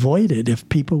been avoided if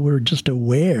people were just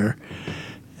aware.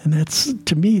 And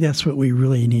to me, that's what we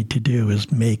really need to do,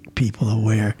 is make people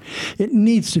aware. It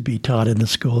needs to be taught in the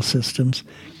school systems.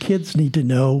 Kids need to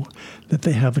know that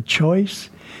they have a choice.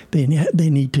 They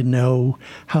need to know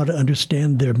how to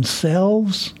understand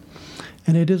themselves.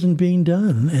 And it isn't being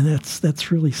done, and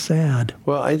that's really sad.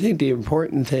 Well, I think the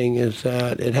important thing is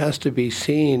that it has to be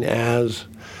seen as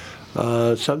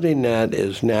something that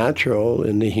is natural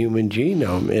in the human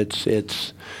genome.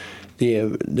 It's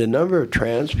the number of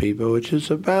trans people, which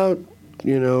is about,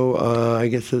 I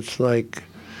guess it's like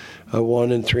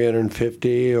 1 in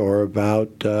 350, or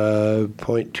about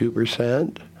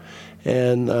 0.2%,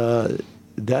 and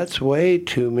that's way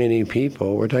too many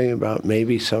people. We're talking about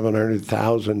maybe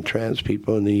 700,000 trans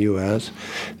people in the U.S.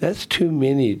 That's too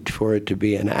many for it to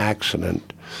be an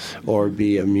accident or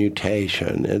be a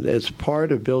mutation. It's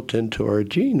built into our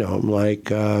genome,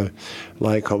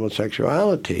 like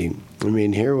homosexuality. I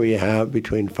mean, here we have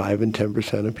between 5 and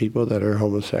 10% of people that are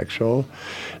homosexual.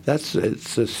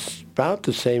 It's about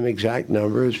the same exact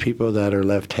number as people that are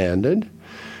left-handed.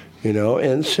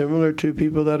 And similar to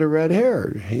people that are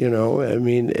red-haired, I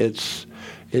mean,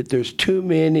 there's too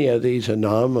many of these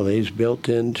anomalies built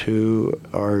into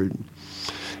our,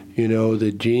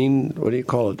 the gene, what do you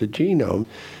call it, the genome,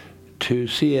 to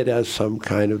see it as some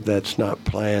kind of, that's not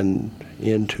planned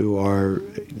into our,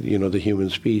 the human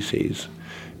species.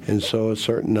 And so a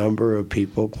certain number of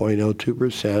people,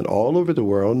 0.02%, all over the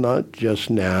world, not just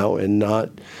now and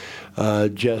not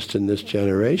just in this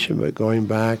generation, but going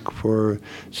back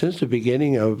since the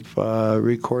beginning of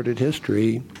recorded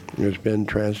history, there's been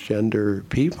transgender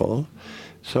people.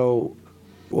 So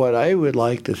what I would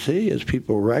like to see is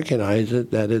people recognize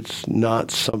that it's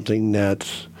not something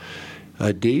that's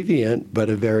a deviant, but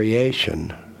a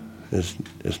variation.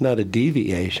 It's not a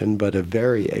deviation, but a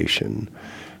variation.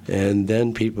 And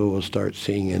then people will start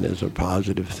seeing it as a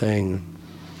positive thing.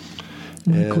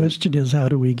 The question is, how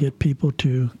do we get people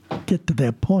to get to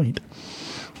that point?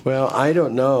 Well, I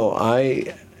don't know.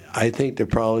 I think the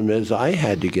problem is I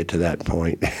had to get to that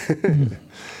point.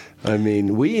 I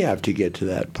mean, we have to get to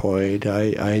that point.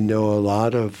 I know a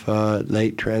lot of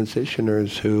late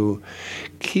transitioners who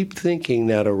keep thinking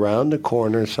that around the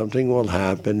corner something will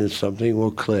happen and something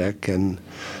will click, and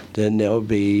then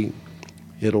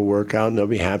it'll work out and they'll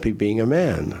be happy being a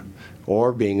man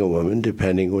or being a woman,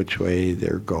 depending which way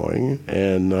they're going.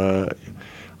 And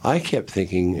I kept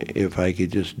thinking if I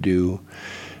could just do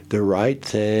the right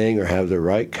thing or have the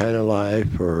right kind of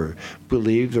life or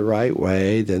believe the right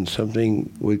way, then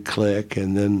something would click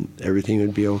and then everything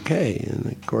would be okay. And,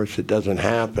 of course, it doesn't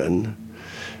happen.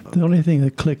 The only thing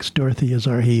that clicks, Dorothy, is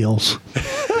our heels.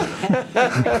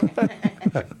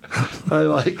 I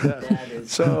like that.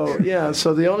 So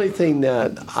the only thing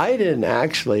that I didn't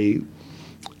actually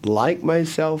like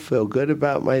myself, feel good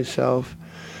about myself,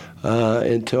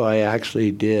 until I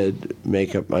actually did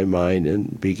make up my mind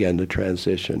and began to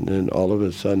transition. And all of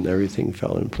a sudden, everything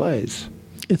fell in place.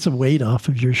 It's a weight off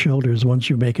of your shoulders once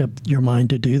you make up your mind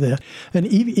to do that. And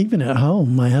even at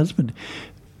home, my husband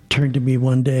turned to me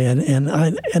one day, and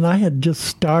I had just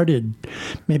started,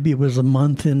 maybe it was a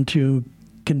month into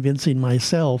convincing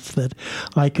myself that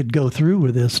I could go through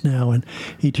with this now. And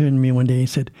he turned to me one day and he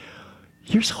said,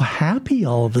 "You're so happy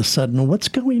all of a sudden. What's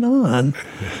going on?"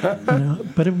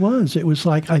 But it was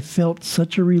like I felt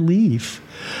such a relief.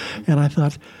 And I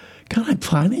thought, God, I'm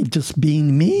finally just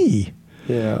being me.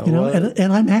 Yeah.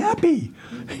 And I'm happy.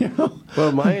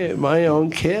 Well, my own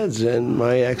kids and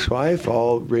my ex-wife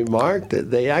all remarked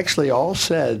that they actually all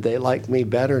said they like me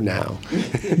better now.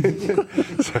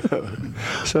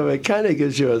 So it kind of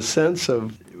gives you a sense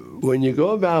of when you go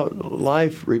about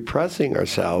life repressing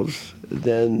ourselves,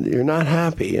 then you're not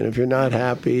happy. And if you're not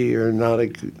happy, you're not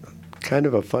kind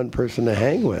of a fun person to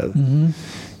hang with. Mm-hmm.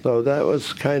 So that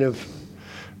was kind of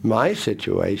my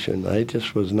situation. I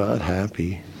just was not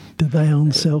happy. To thy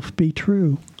own self be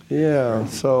true. Yeah,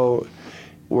 so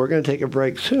we're going to take a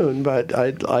break soon, but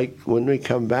I'd like, when we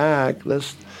come back,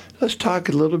 let's talk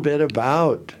a little bit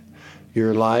about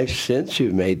your life since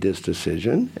you've made this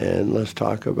decision, and let's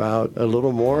talk about a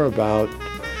little more about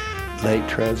late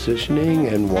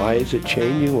transitioning and why is it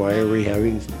changing? Why are we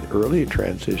having early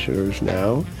transitioners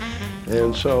now?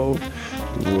 And so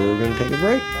we're going to take a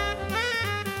break.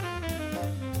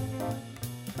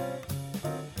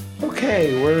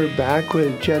 Okay, we're back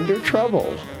with Gender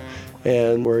Trouble.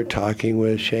 And we're talking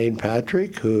with Shane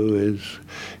Patrick, who has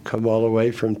come all the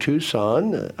way from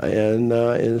Tucson and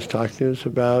is talking to us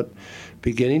about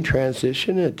beginning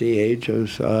transition at the age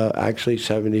of actually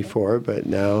 74, but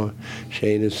now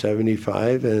Shane is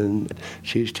 75, and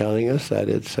she's telling us that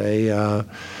it's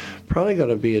probably going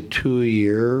to be a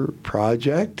 2-year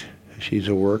project. She's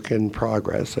a work in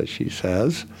progress, as she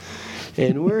says.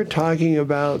 And we're talking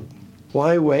about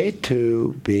why wait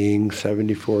to being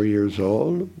 74 years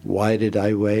old? Why did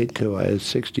I wait till I was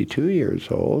 62 years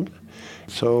old?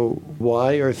 So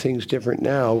why are things different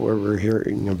now where we're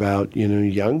hearing about,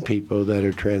 young people that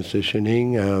are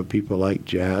transitioning, people like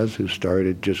Jazz who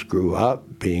just grew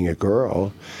up being a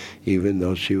girl, even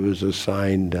though she was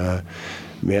assigned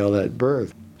male at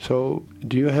birth. So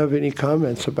do you have any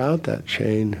comments about that,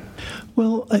 Shane?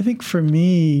 Well, I think for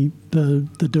me, the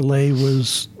delay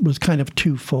was kind of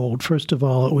twofold. First of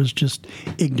all, it was just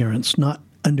ignorance, not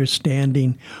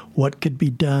understanding what could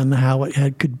be done, how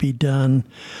it could be done,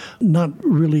 not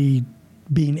really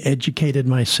being educated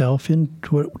myself in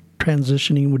what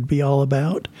transitioning would be all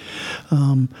about.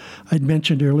 I'd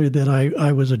mentioned earlier that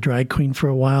I was a drag queen for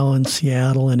a while in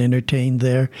Seattle and entertained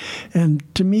there. And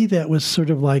to me, that was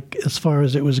sort of like as far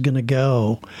as it was going to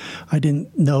go. I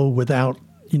didn't know without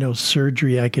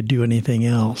surgery I could do anything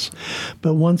else.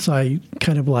 But once I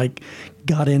kind of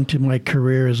got into my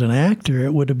career as an actor,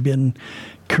 it would have been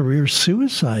career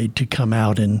suicide to come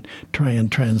out and try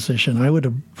and transition. I would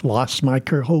have lost my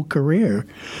whole career,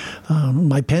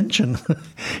 my pension,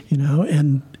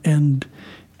 and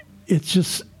it's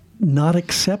just not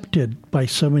accepted by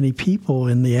so many people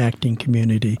in the acting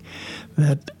community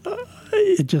that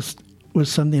it just was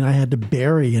something I had to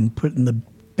bury and put in the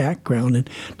background and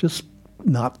just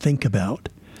not think about.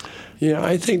 Yeah,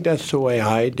 I think that's the way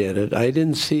I did it. I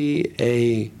didn't see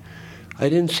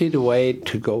the way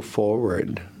to go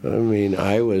forward. I mean,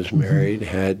 I was married,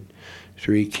 had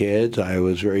 3 kids. I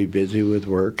was very busy with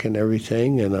work and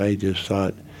everything, and I just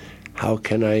thought, how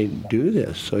can I do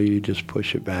this? So you just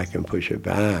push it back and push it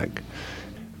back.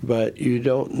 But you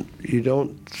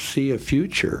don't see a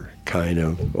future, kind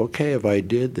of. Okay, if I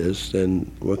did this,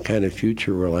 then what kind of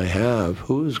future will I have?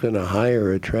 Who's going to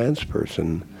hire a trans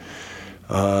person?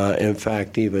 In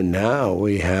fact, even now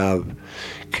we have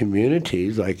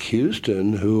communities like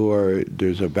Houston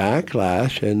there's a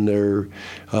backlash, and they're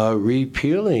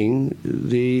repealing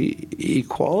the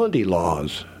equality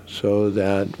laws so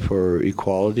that for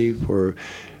equality for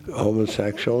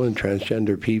homosexual and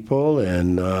transgender people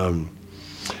and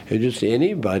just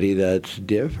anybody that's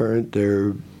different,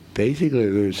 they're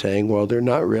saying, well, they're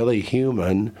not really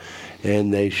human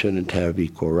and they shouldn't have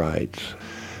equal rights.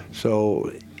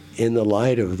 So in the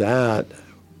light of that,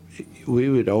 we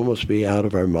would almost be out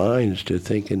of our minds to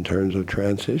think in terms of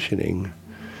transitioning.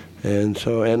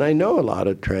 And I know a lot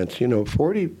of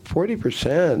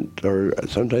 40% or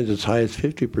sometimes as high as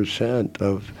 50%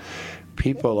 of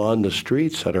people on the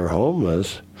streets that are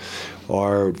homeless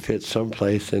or fit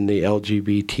someplace in the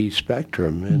LGBT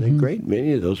spectrum. And a great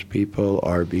many of those people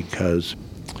are because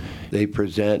they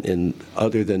present in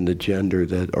other than the gender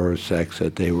or sex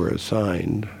that they were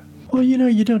assigned. Well,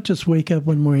 you don't just wake up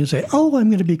one morning and say, oh, I'm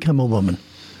going to become a woman.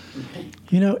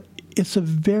 It's a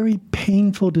very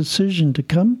painful decision to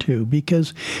come to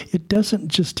because it doesn't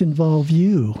just involve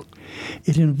you.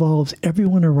 It involves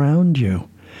everyone around you.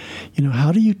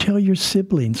 How do you tell your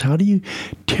siblings? How do you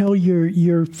tell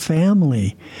your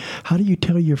family? How do you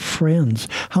tell your friends?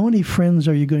 How many friends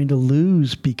are you going to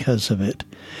lose because of it?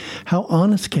 How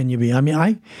honest can you be? I mean,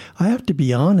 I have to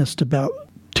be honest. About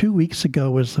 2 weeks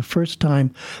ago was the first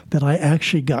time that I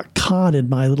actually got caught in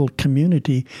my little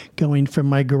community going from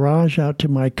my garage out to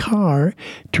my car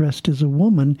dressed as a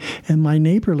woman, and my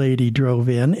neighbor lady drove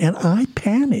in, and I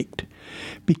panicked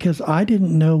because I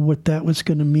didn't know what that was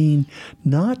going to mean,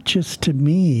 not just to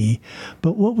me,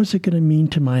 but what was it going to mean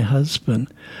to my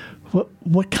husband?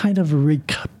 what kind of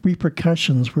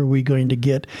repercussions were we going to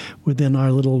get within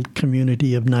our little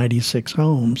community of 96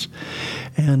 homes?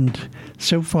 And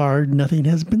so far, nothing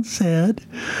has been said.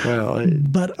 Well,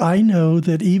 but I know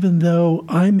that even though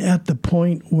I'm at the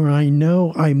point where I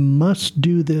know I must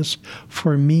do this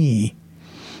for me,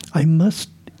 I must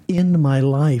end my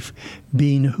life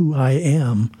being who I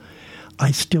am,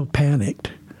 I still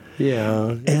panicked.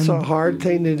 Yeah, it's a hard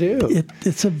thing to do.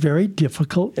 It's a very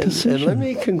difficult decision. And let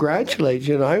me congratulate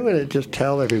you. And I'm going to just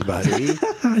tell everybody,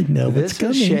 I know this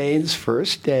is Shane's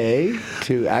first day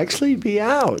to actually be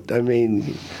out. I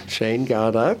mean, Shane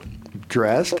got up,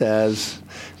 dressed as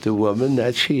the woman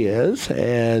that she is,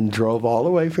 and drove all the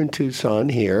way from Tucson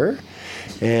here,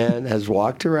 and has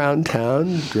walked around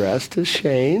town dressed as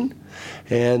Shane.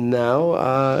 And now,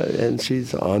 and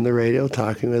she's on the radio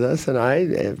talking with us, and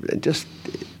I just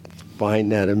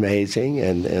find that amazing,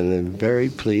 and I'm very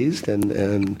pleased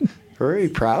and very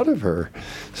proud of her.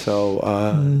 So,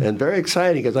 and very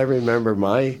exciting, because I remember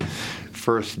my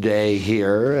first day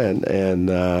here, and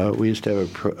we used to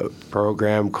have a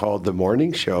program called The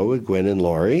Morning Show with Gwen and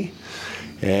Lori.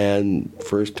 And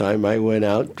first time I went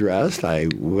out dressed, I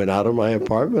went out of my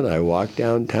apartment, I walked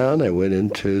downtown, I went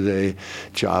into the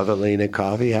Javelina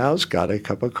Coffee House, got a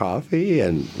cup of coffee,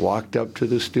 and walked up to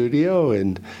the studio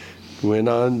and went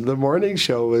on The Morning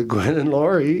Show with Gwen and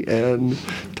Lori and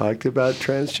talked about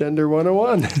Transgender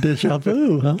 101. Deja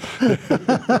vu, huh?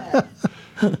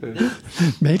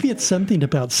 Maybe it's something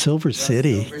about Silver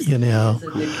City, you know.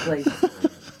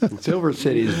 Silver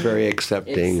City is very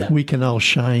accepting. We can all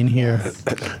shine here.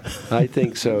 I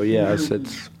think so, yes.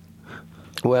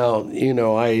 Well, you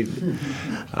know,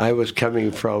 I was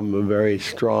coming from a very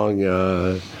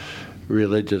strong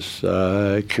religious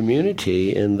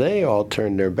community, and they all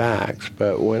turned their backs.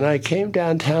 But when I came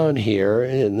downtown here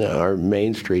in our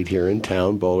main street here in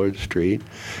town, Bullard Street,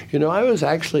 you know, I was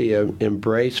actually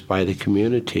embraced by the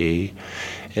community.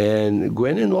 And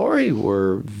Gwen and Lori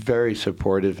were very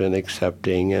supportive and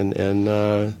accepting, and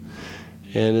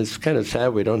it's kind of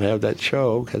sad we don't have that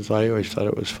show, because I always thought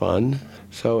it was fun.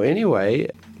 So anyway,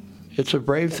 it's a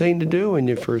brave thing to do when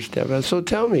you first step out. So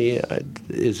tell me,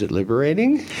 is it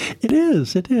liberating? It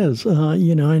is.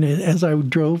 You know, and as I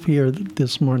drove here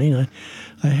this morning,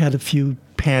 I had a few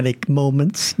panic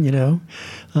moments, you know,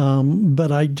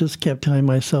 but I just kept telling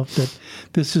myself that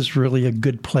this is really a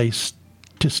good place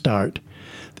to start.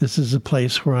 This is a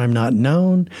place where I'm not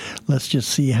known. Let's just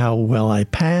see how well I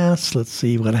pass. Let's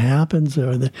see what happens.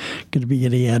 Are there going to be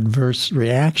any adverse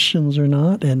reactions or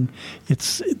not? And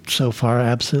it's so far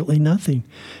absolutely nothing.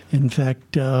 In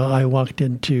fact, I walked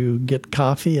in to get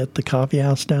coffee at the coffee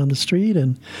house down the street,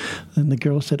 and the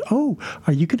girl said, "Oh,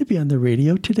 are you going to be on the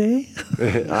radio today?"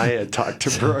 I had talked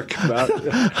to Brooke about it.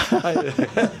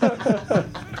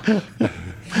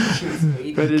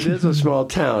 But it is a small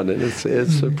town, and it's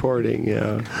supporting,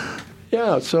 yeah.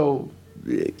 Yeah, so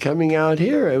coming out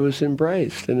here, it was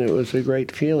embraced, and it was a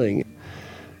great feeling.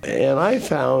 And I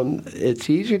found it's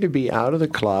easier to be out of the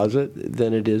closet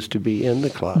than it is to be in the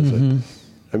closet. Mm-hmm.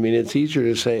 I mean, it's easier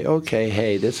to say, okay,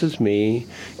 hey, this is me,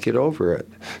 get over it.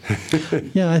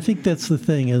 Yeah, I think that's the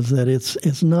thing, is that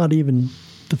it's not even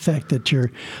the fact that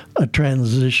you're a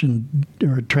transition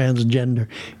or a transgender.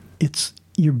 It's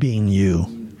you're being you.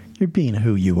 You're being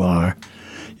who you are.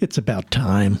 It's about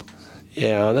time.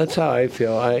 Yeah, that's how I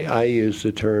feel. I use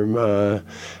the term,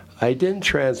 I didn't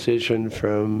transition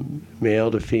from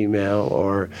male to female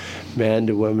or man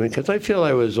to woman, because I feel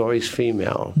I was always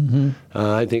female. Mm-hmm.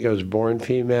 I think I was born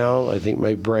female. I think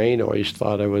my brain always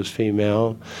thought I was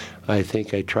female. I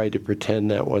think I tried to pretend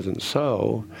that wasn't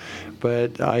so.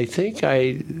 But I think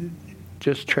I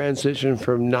just transitioned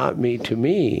from not me to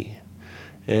me.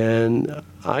 And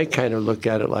I kind of look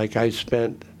at it like I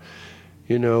spent,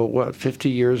 50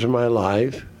 years of my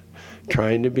life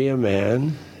trying to be a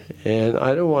man, and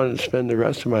I don't want to spend the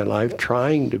rest of my life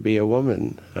trying to be a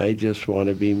woman. I just want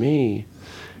to be me.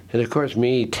 And of course,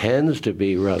 me tends to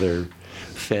be rather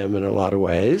femme in a lot of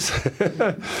ways,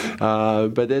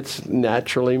 but it's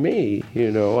naturally me.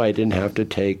 I didn't have to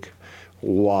take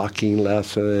walking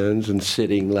lessons and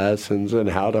sitting lessons and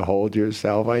how to hold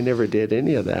yourself. I never did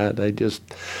any of that. I just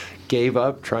gave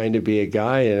up trying to be a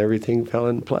guy, and everything fell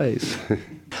in place.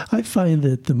 I find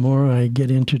that the more I get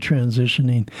into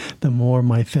transitioning, the more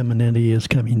my femininity is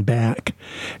coming back,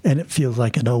 and it feels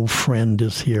like an old friend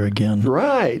is here again.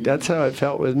 Right. That's how it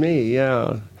felt with me,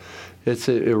 yeah. It's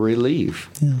a relief,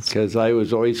 because I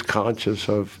was always conscious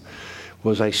of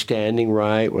Was I standing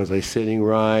right? Was I sitting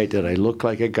right? Did I look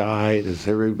like a guy? Is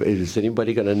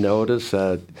anybody going to notice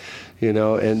that?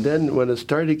 And then when it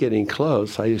started getting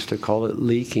close, I used to call it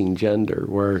leaking gender,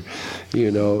 where,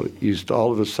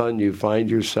 all of a sudden you find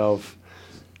yourself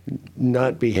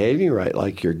not behaving right,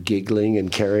 like you're giggling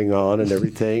and carrying on and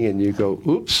everything, and you go,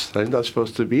 oops, I'm not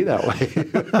supposed to be that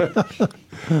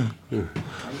way.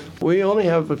 We only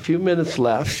have a few minutes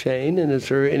left, Shane, and is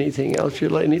there anything else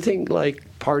you'd like, anything like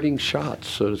parting shots,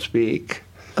 so to speak?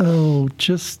 Oh,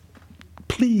 just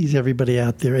please, everybody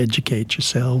out there, educate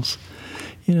yourselves.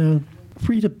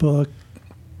 Read a book,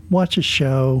 watch a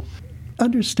show,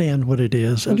 understand what it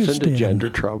is. Listen to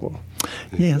Gender Trouble.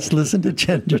 Yes, listen to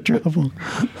Gender Trouble.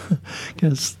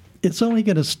 Because it's only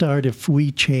going to start if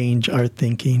we change our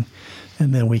thinking,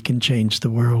 and then we can change the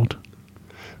world.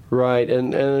 Right,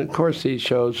 and of course these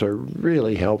shows are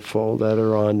really helpful that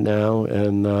are on now.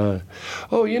 And,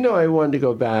 I wanted to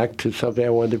go back to something I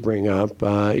wanted to bring up.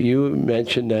 You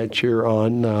mentioned that you're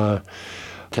on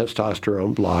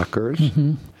testosterone blockers.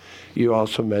 Mm-hmm. You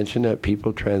also mentioned that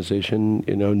people transition,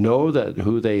 know that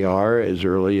who they are as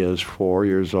early as 4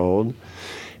 years old.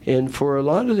 And for a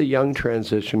lot of the young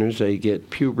transitioners, they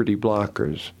get puberty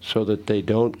blockers so that they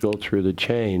don't go through the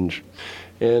change.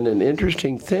 And an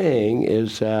interesting thing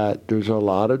is that there's a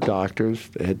lot of doctors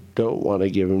that don't want to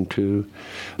give them to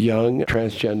young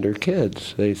transgender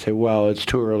kids. They say, well, it's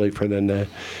too early for them to,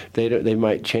 they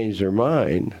might change their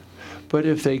mind. But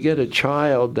if they get a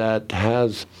child that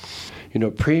has,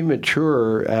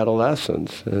 premature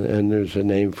adolescence, and there's a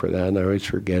name for that, and I always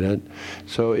forget it.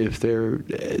 So if they're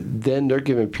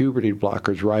given puberty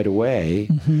blockers right away,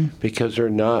 mm-hmm. because they're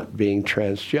not being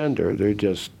transgender. They're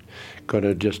just going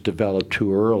to develop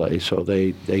too early, so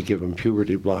they give them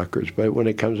puberty blockers. But when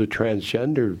it comes to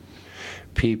transgender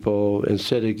people,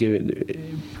 instead of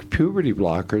giving puberty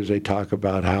blockers, they talk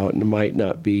about how it might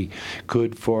not be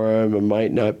good for them, it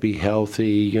might not be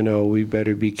healthy, we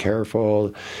better be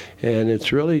careful. And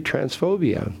it's really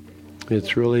transphobia.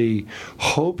 It's really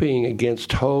hoping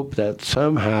against hope that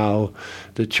somehow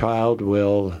the child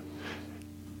will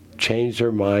change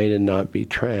their mind and not be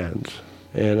trans.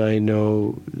 And I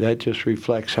know that just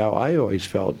reflects how I always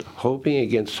felt, hoping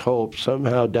against hope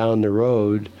somehow down the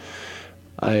road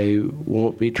I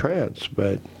won't be trans,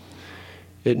 but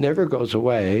it never goes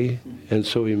away, and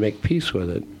so we make peace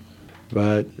with it.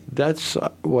 But that's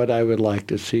what I would like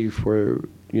to see for,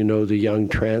 the young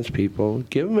trans people.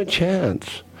 Give them a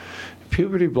chance.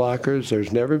 Puberty blockers,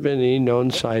 there's never been any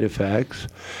known side effects,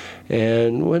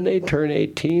 and when they turn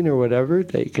 18 or whatever,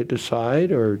 they could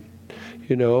decide, or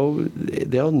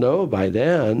they'll know by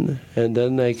then, and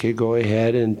then they could go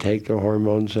ahead and take the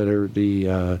hormones that are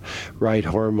the right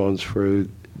hormones for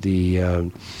the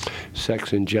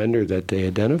sex and gender that they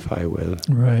identify with.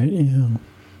 Right, yeah.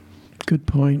 Good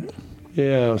point.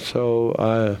 Yeah, so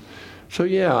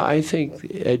I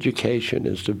think education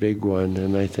is the big one,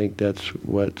 and I think that's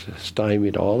what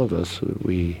stymied all of us.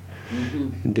 We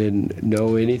mm-hmm. didn't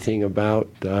know anything about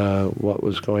what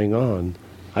was going on.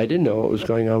 I didn't know what was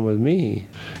going on with me.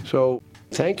 So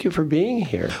thank you for being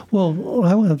here. Well,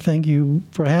 I want to thank you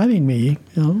for having me.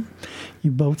 You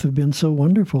both have been so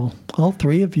wonderful. All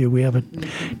three of you. We have a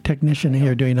technician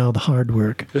here doing all the hard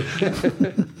work.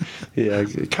 Yeah,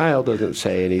 Kyle doesn't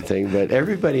say anything, but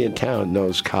everybody in town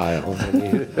knows Kyle.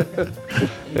 And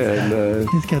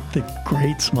he's got the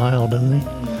great smile, doesn't he?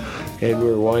 And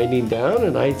we're winding down,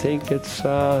 and I think it's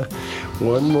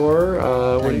one more,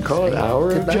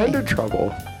 hour of Gender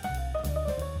Trouble.